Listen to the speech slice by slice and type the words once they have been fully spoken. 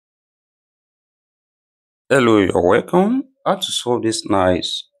Hello, you're welcome. How to solve this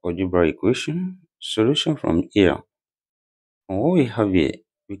nice algebra equation? Solution from here. And what we have here,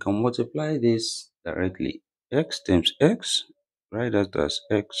 we can multiply this directly. X times x, write that as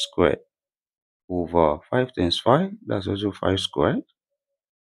x squared over 5 times 5, that's also 5 squared.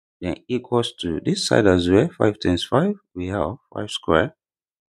 Then equals to this side as well, 5 times 5, we have 5 squared.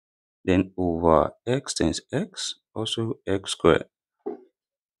 Then over x times x, also x squared.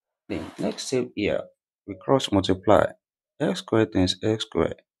 Then next step here, we cross multiply x squared times x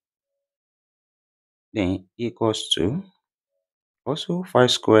squared. Then equals to also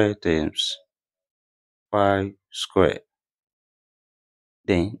 5 squared times 5 squared.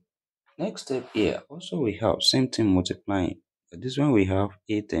 Then next step here, also we have same thing multiplying. This one we have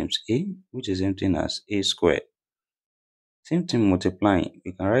a times a, which is same thing as a squared. Same thing multiplying,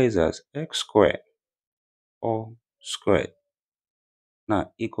 we can write it as x squared all squared.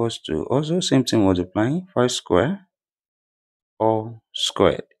 Now equals to also same thing multiplying 5 squared all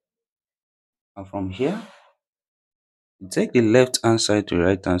squared. And from here, take the left hand side to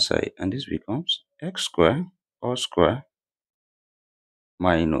right hand side, and this becomes x squared all squared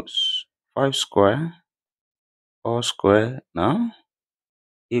minus 5 squared all square now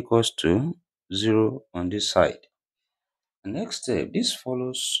equals to 0 on this side. The next step, this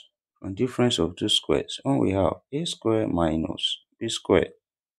follows from difference of two squares. When we have a square minus b square,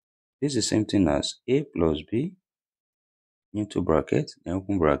 this is the same thing as a plus b into bracket, then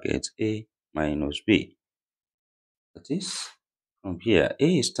open bracket, a minus b. That is, from here,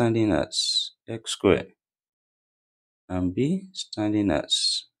 a is standing as x squared and b standing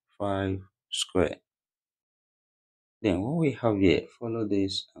as 5 squared. Then what we have here, follow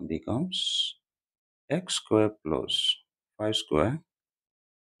this and becomes x squared plus 5 squared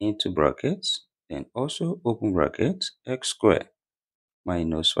into brackets, then also open bracket, x squared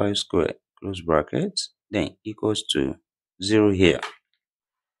minus 5 squared close bracket, then equals to 0 here.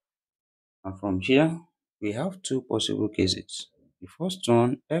 And from here, we have two possible cases. The first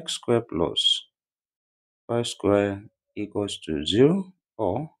one, x squared plus 5 squared equals to 0,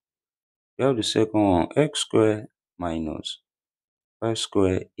 or we have the second one, x squared minus 5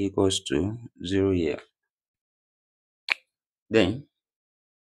 squared equals to 0 here. Then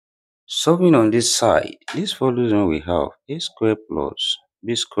solving on this side, this follows when we have a squared plus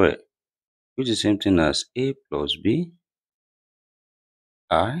b squared, which is the same thing as a plus b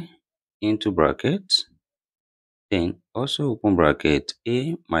I into bracket, then also open bracket,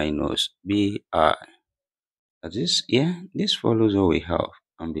 a minus b I. That is here, this follows what we have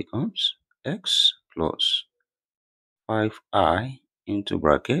and becomes x plus 5i into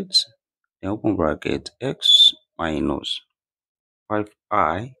bracket, then open bracket, x minus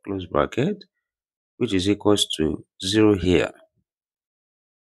 5i close bracket, which is equals to 0 here.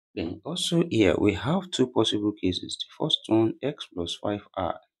 Then also here we have two possible cases. The first one, x plus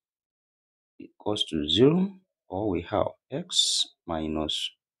 5i equals to 0, or we have x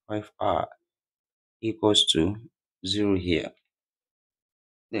minus 5i equals to 0 here.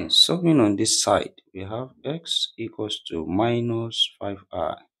 Then solving on this side, we have x equals to minus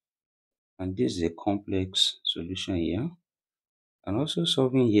 5i, and this is a complex solution here. And also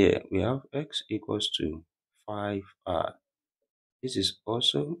solving here, we have x equals to 5i. This is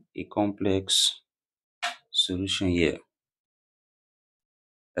also a complex solution here.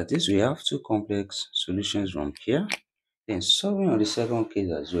 That is, we have two complex solutions from here. Then solving on the second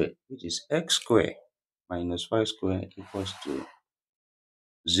case as well, which is x squared minus 5 squared equals to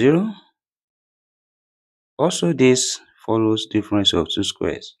 0. Also, this follows difference of two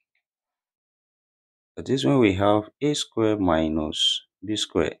squares. That is when we have a squared minus b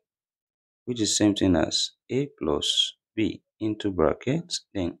squared, which is same thing as a plus b into bracket,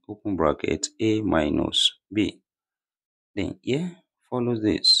 then open bracket, a minus b. Then here follows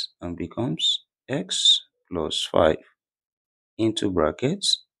this and becomes x plus 5 into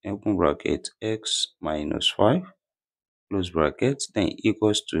brackets, open bracket, x minus 5 close bracket, then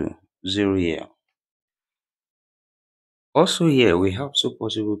equals to 0 here. Also here we have two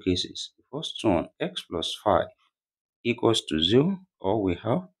possible cases. The first one, x plus 5 equals to 0, or we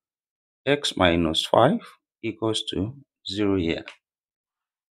have x minus 5 equals to 0 here.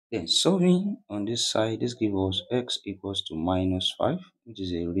 Then solving on this side, this gives us x equals to minus 5, which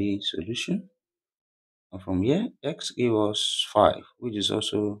is a real solution. And from here, x gives us 5, which is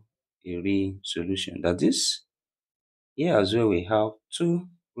also a real solution. That is, here as well we have two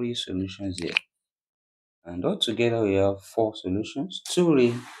real solutions here. And altogether we have 4 solutions, 2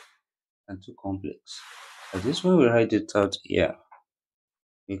 real and 2 complex. At this when we write it out here,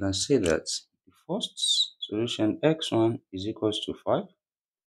 we can say that the first solution x1 is equals to 5.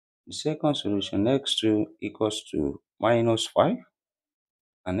 The second solution, x2 equals to minus 5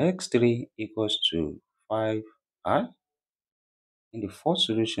 and x3 equals to 5i. In the fourth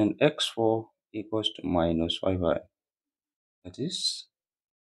solution, x4 equals to minus 5i. That is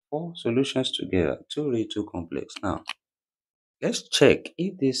four solutions together, too complex. Now, let's check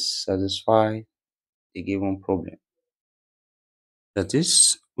if this satisfies the given problem. That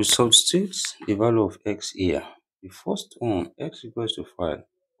is, we substitute the value of x here. The first one, x equals to 5.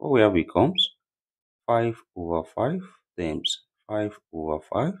 What we have becomes 5 over 5 times 5 over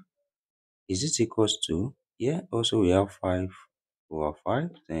 5. Is it equals to, here also we have 5 over 5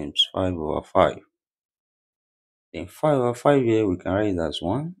 times 5 over 5. Then 5 over 5 here we can write it as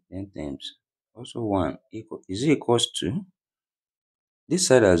 1, then times also 1 equal, is it equals to, this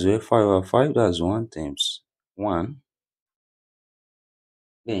side as well, 5 over 5, that's 1 times 1.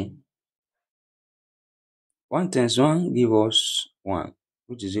 Then 1 times 1 give us 1,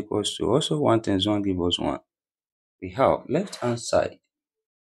 which is equals to also 1 times 1 give us 1. We have left hand side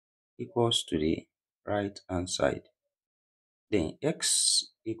equals to the right hand side. Then x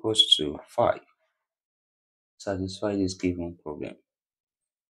equals to 5. Satisfy this given problem.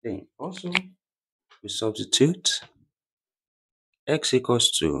 Then also we substitute x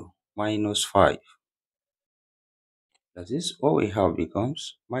equals to minus 5. That is, what we have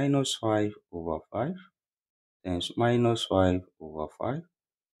becomes minus 5 over 5 times minus 5 over 5.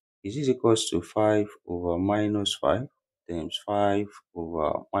 Is this equals to 5 over minus 5 times 5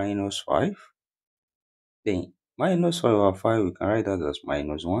 over minus 5? Then minus 5 over 5, we can write that as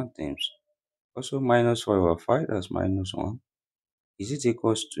minus 1 times also minus 5 over 5, that's minus 1. Is it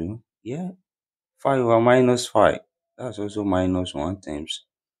equals to, yeah, 5 over minus 5, that's also minus 1 times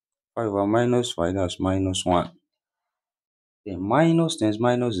 5 over minus 5, that's minus 1. Then minus times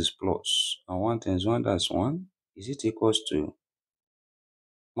minus is plus, and 1 times 1, that's 1. Is it equals to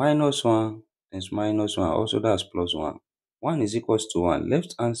minus 1 times minus 1, also that's plus 1. 1 is equals to 1.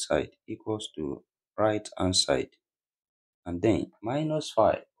 Left hand side equals to right hand side. And then minus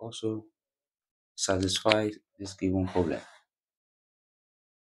 5 also satisfies this given problem.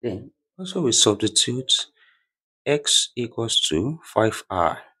 Then also we substitute x equals to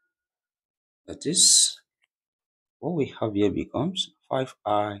 5i. That is, what we have here becomes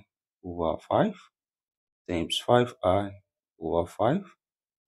 5i over 5 times 5i over 5.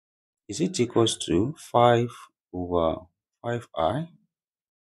 Is it equals to 5 over 5i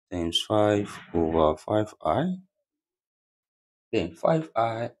times 5 over 5i? Then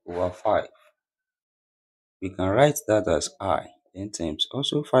 5i over 5. We can write that as I. Then times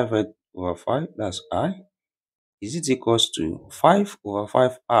also 5i over 5, that's I. Is it equals to 5 over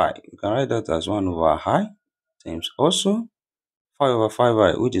 5i? We can write that as 1 over I times also 5 over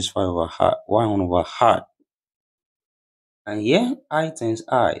 5i, which is 5 over I, 1 over I. And here I times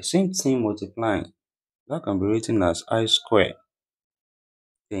I, same thing multiplying. That can be written as I squared.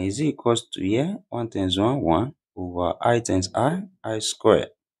 Then is it equals to here 1 times 1, 1 over I times I squared.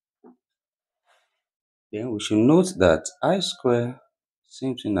 Then we should note that I squared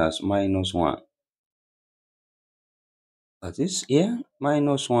same thing as minus 1. That is, here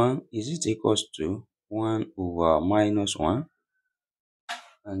minus 1, is it equals to 1 over minus 1?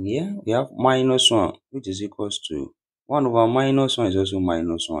 And here we have minus 1, which is equals to 1 over minus 1 is also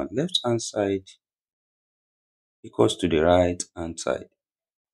minus 1. Left hand side equals to the right hand side.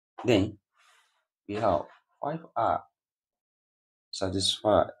 Then we have 5r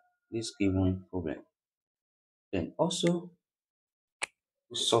satisfy this given problem. Then also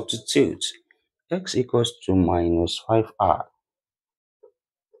we substitute x equals to minus 5r.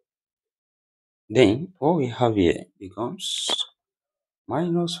 Then what we have here becomes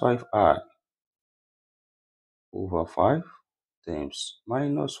minus 5r over 5 times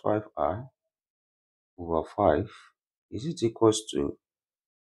minus 5r over 5. Is it equals to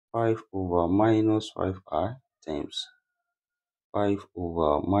 5 over minus 5r times 5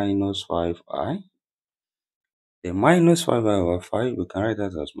 over minus 5i? The minus 5i over 5, we can write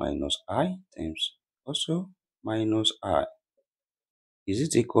that as minus I times also minus I. Is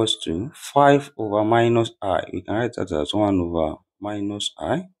it equals to 5 over minus I? We can write that as 1 over minus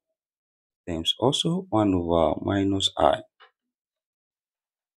I times also 1 over minus I.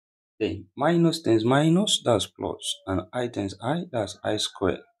 Then minus times minus, that's plus, and I times I, that's I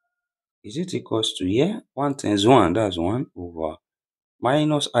squared. Is it equals to here 1 times 1, that's 1 over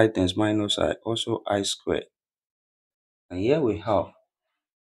minus I times minus I, also I squared. And here we have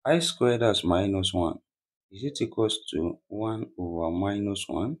I squared, that's minus 1. Is it equals to 1 over minus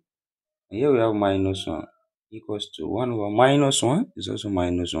 1? And here we have minus 1 equals to 1 over minus 1 is also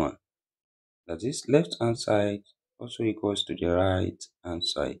minus 1. That is, left hand side also equals to the right hand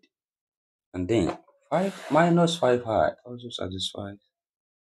side. And then 5 minus 5i also satisfies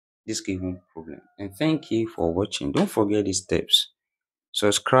this given problem. And thank you for watching. Don't forget these steps.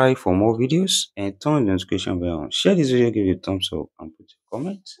 Subscribe for more videos and turn the notification bell on. Share this video, give it a thumbs up and put a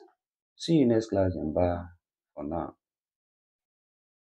comment. See you next class and bye for now.